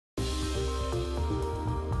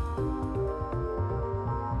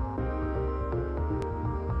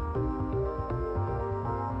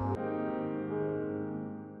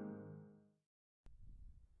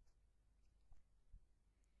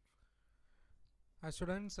Hi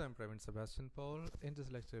students, I'm Praveen Sebastian Paul. In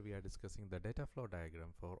this lecture, we are discussing the data flow diagram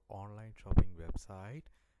for online shopping website.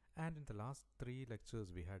 And in the last three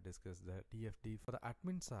lectures, we had discussed the DFD for the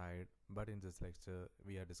admin side. But in this lecture,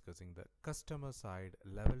 we are discussing the customer side,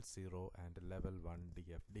 level 0 and level 1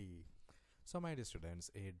 DFD. So my dear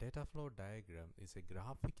students, a data flow diagram is a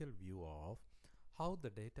graphical view of how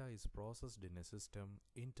the data is processed in a system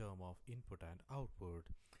in terms of input and output.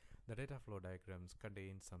 The data flow diagrams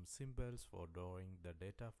contain some symbols for drawing the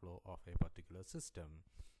data flow of a particular system.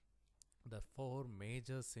 The four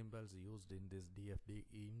major symbols used in this DFD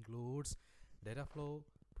includes data flow,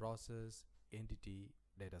 process, entity,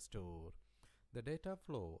 data store. The data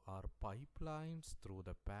flow are pipelines through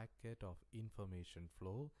the packet of information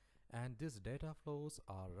flow, and these data flows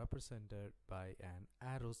are represented by an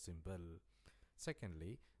arrow symbol.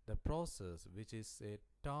 Secondly, the process, which is a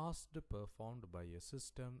task performed by a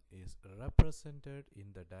system, is represented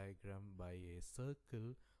in the diagram by a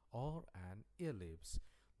circle or an ellipse.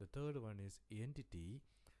 The third one is entity.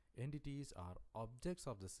 Entities are objects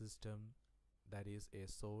of the system, that is a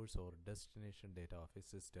source or destination data of a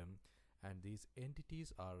system, and these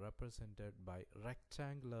entities are represented by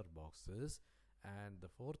rectangular boxes. And the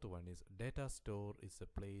fourth one is data store, is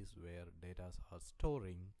a place where data are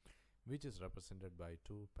storing, which is represented by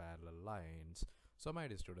two parallel lines. So my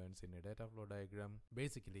dear students, in a data flow diagram,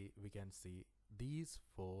 basically we can see these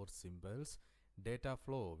four symbols: data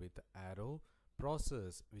flow with arrow,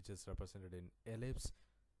 process which is represented in ellipse,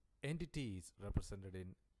 entities represented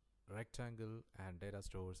in rectangle, and data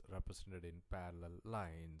stores represented in parallel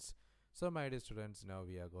lines. So my dear students, now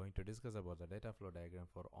we are going to discuss about the data flow diagram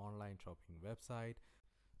for online shopping website.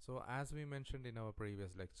 So as we mentioned in our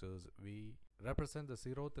previous lectures, we represent the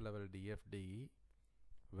 0th level DFD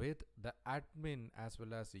with the admin as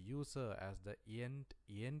well as the user as the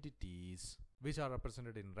entities, which are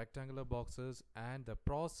represented in rectangular boxes, and the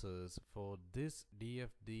process for this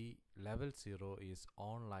DFD level 0 is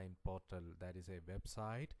online portal, that is a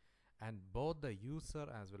website, and both the user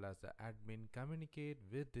as well as the admin communicate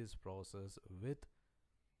with this process with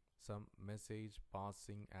some message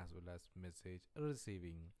passing as well as message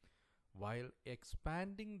receiving. While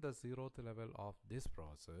expanding the 0th level of this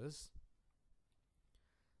process,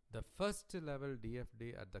 the first level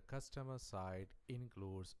DFD at the customer side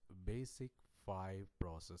includes basic 5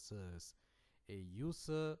 processes. A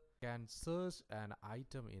user can search an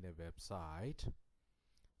item in a website.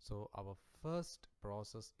 So our first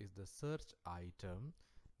process is the search item.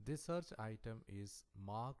 This search item is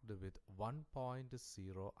marked with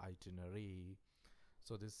 1.0 itinerary.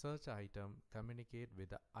 So this search item communicate with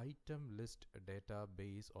the item list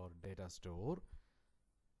database or data store.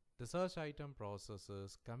 The search item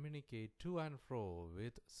processes communicate to and fro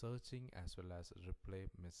with searching as well as reply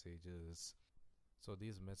messages. So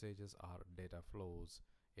these messages are data flows.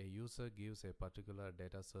 A user gives a particular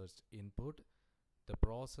data search input. The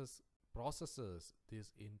process processes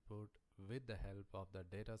this input with the help of the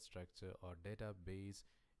data structure or database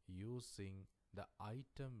using the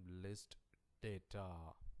item list data.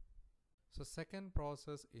 So second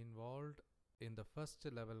process involved in the first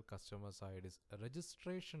level customer side is a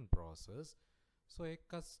registration process. So a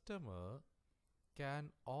customer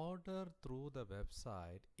can order through the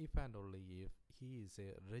website if and only if he is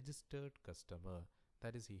a registered customer.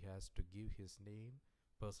 That is, he has to give his name,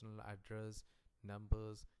 personal address,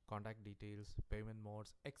 numbers, contact details, payment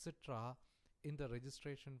modes, etc. in the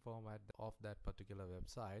registration format of that particular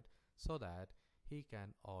website, so that he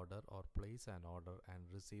can order or place an order and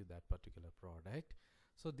receive that particular product.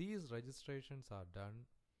 So these registrations are done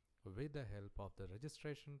with the help of the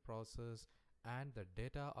registration process, and the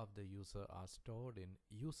data of the user are stored in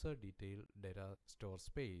user detail data store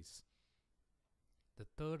space. The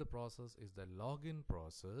third process is the login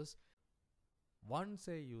process. Once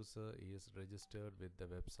a user is registered with the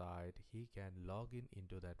website, he can log in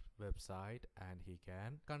into that website and he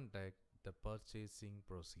can conduct the purchasing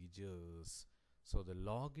procedures. So the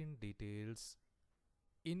login details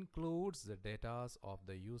includes the data of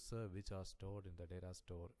the user which are stored in the data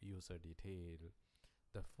store user detail.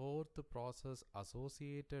 The fourth process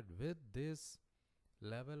associated with this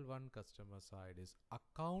level 1 customer side is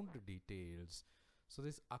account details. So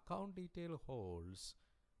this account detail holds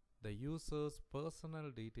the user's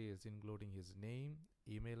personal details, including his name,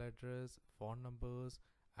 email address, phone numbers,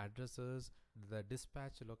 addresses, the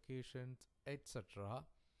dispatch locations, etc.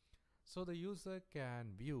 So the user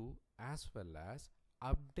can view as well as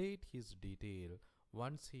update his detail.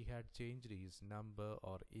 Once he had changed his number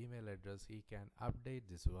or email address, he can update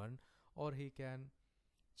this one, or he can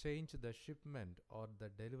change the shipment or the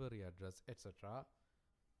delivery address, etc.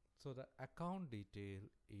 So the account detail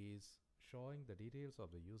is showing the details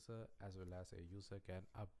of the user, as well as a user can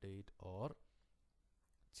update or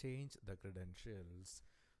change the credentials.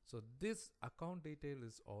 So this account detail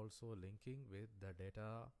is also linking with the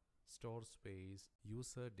data store space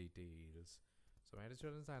user details. So my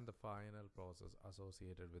students, and the final process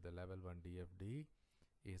associated with the level 1 DFD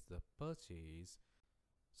is the purchase.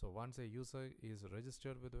 So once a user is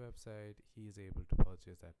registered with the website, he is able to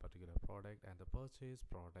purchase that particular product, and the purchase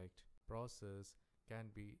product process can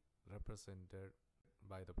be represented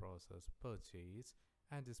by the process purchase,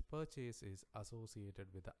 and this purchase is associated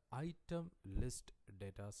with the item list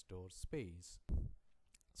data store space.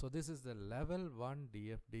 So this is the level 1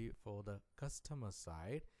 DFD for the customer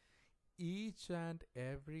side. Each and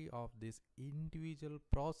every of these individual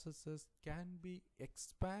processes can be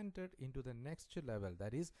expanded into the next level,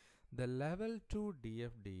 that is the level 2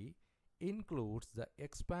 DFD includes the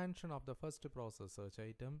expansion of the first process, search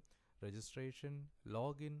item, registration,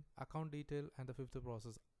 login, account detail, and the fifth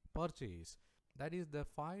process, purchase. That is the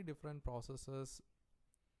 5 different processes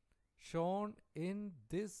shown in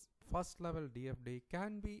this first level DFD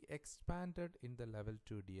can be expanded in the level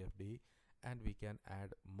 2 DFD, and we can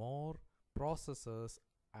add more processes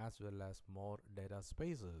as well as more data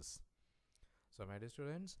spaces. So my dear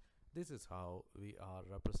students, this is how we are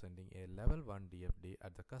representing a level 1 DFD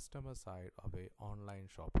at the customer side of a online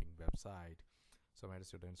shopping website. So my dear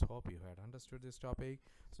students, hope you had understood this topic.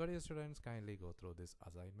 So dear students, kindly go through this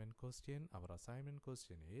assignment question. Our assignment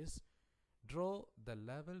question is: draw the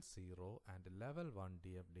level 0 and level 1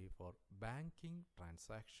 DFD for banking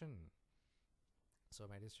transaction. So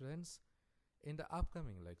my dear students, in the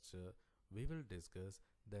upcoming lecture, we will discuss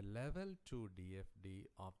the level 2 DFD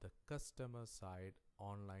of the customer side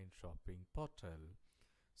online shopping portal.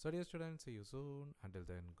 So dear students, see you soon. Until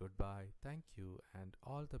then, goodbye, thank you, and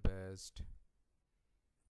all the best.